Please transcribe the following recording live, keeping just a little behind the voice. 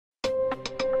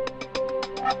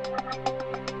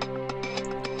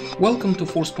Welcome to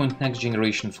Forcepoint Next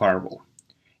Generation Firewall.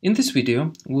 In this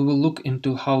video, we will look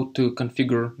into how to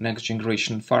configure Next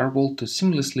Generation Firewall to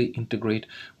seamlessly integrate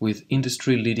with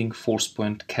industry-leading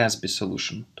Forcepoint CASB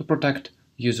solution to protect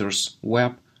users'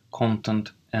 web,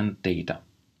 content, and data.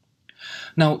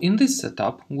 Now, in this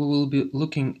setup, we will be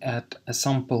looking at a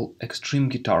sample Extreme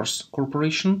Guitars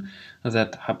Corporation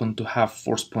that happen to have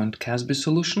Forcepoint CASB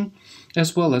solution,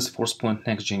 as well as Forcepoint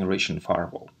Next Generation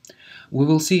Firewall. We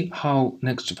will see how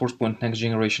Forcepoint Next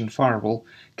Generation Firewall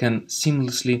can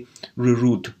seamlessly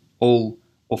reroute all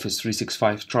Office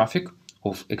 365 traffic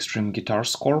of Extreme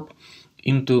Guitars Corp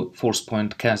into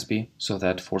Forcepoint CASB so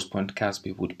that Forcepoint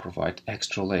CASB would provide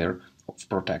extra layer of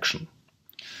protection.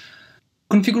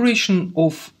 Configuration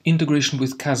of integration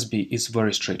with CASB is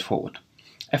very straightforward.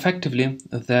 Effectively,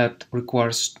 that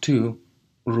requires two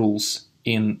rules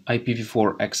in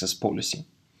IPv4 access policy.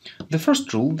 The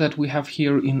first rule that we have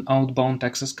here in outbound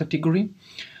access category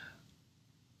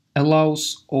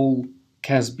allows all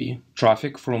CASB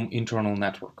traffic from internal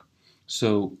network.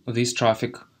 So this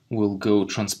traffic will go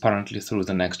transparently through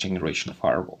the next generation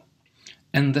firewall.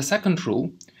 And the second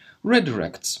rule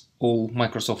redirects all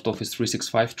Microsoft Office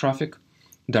 365 traffic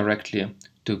directly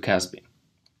to CASB.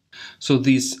 So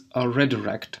this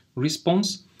redirect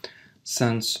response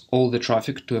sends all the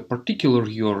traffic to a particular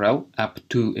URL,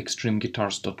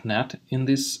 app2extremeguitars.net in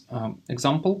this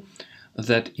example,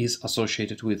 that is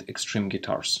associated with Extreme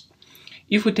Guitars.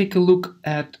 If we take a look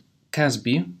at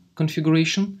CASB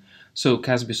configuration, so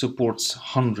CASB supports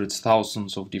hundreds,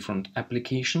 thousands of different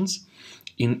applications.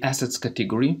 In assets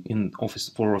category, in Office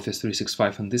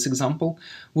 365 in this example,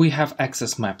 we have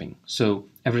access mapping. So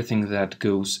everything that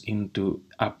goes into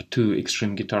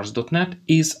app2extremeguitars.net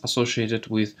is associated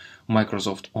with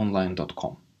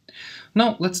microsoftonline.com.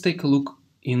 Now let's take a look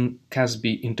in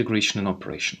CASB integration and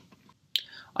operation.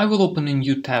 I will open a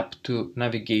new tab to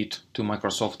navigate to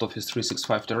Microsoft Office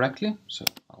 365 directly. So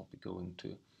I'll be going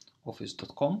to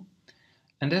office.com.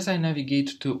 And as I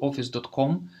navigate to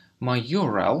office.com, my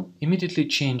URL immediately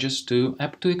changes to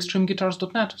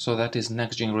app2extremeguitars.net, so that is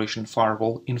next generation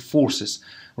firewall enforces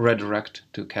redirect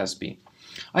to CASB.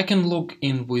 I can log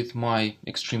in with my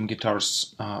Extreme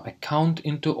Guitars account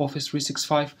into Office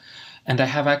 365, and I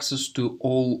have access to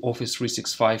all Office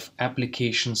 365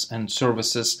 applications and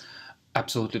services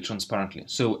absolutely transparently.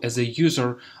 So as a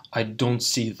user, I don't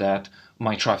see that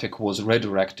my traffic was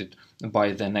redirected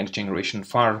by the next generation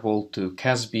firewall to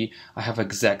CASB. I have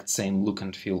exact same look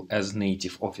and feel as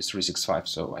native Office 365.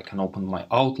 So I can open my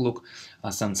Outlook,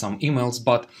 send some emails,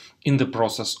 but in the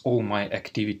process, all my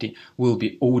activity will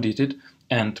be audited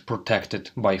and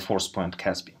protected by Forcepoint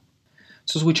CASB.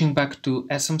 So switching back to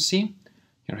SMC,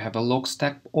 here I have a logs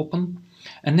tab open,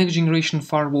 and next generation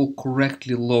firewall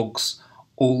correctly logs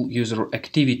all user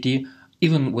activity,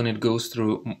 even when it goes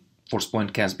through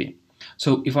Forcepoint CASB.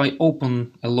 So if I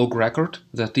open a log record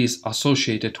that is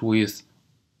associated with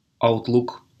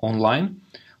Outlook Online,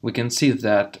 we can see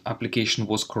that application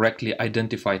was correctly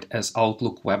identified as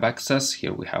Outlook Web Access.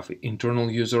 Here we have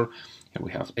internal user, here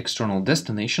we have external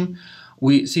destination.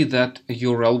 We see that a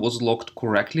URL was logged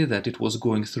correctly, that it was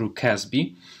going through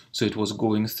CASB, so it was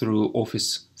going through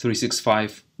Office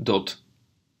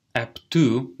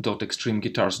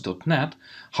 365.app2.extremeguitars.net.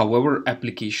 However,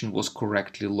 application was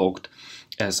correctly logged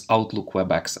as Outlook Web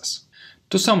Access.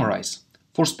 To summarize,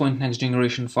 Forcepoint Next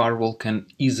Generation Firewall can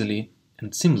easily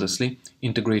and seamlessly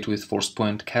integrate with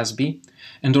Forcepoint CASB,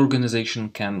 and organization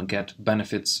can get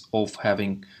benefits of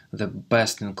having the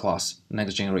best-in-class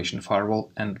Next Generation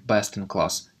Firewall and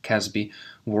best-in-class CASB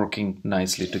working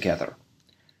nicely together.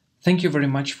 Thank you very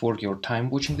much for your time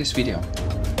watching this video.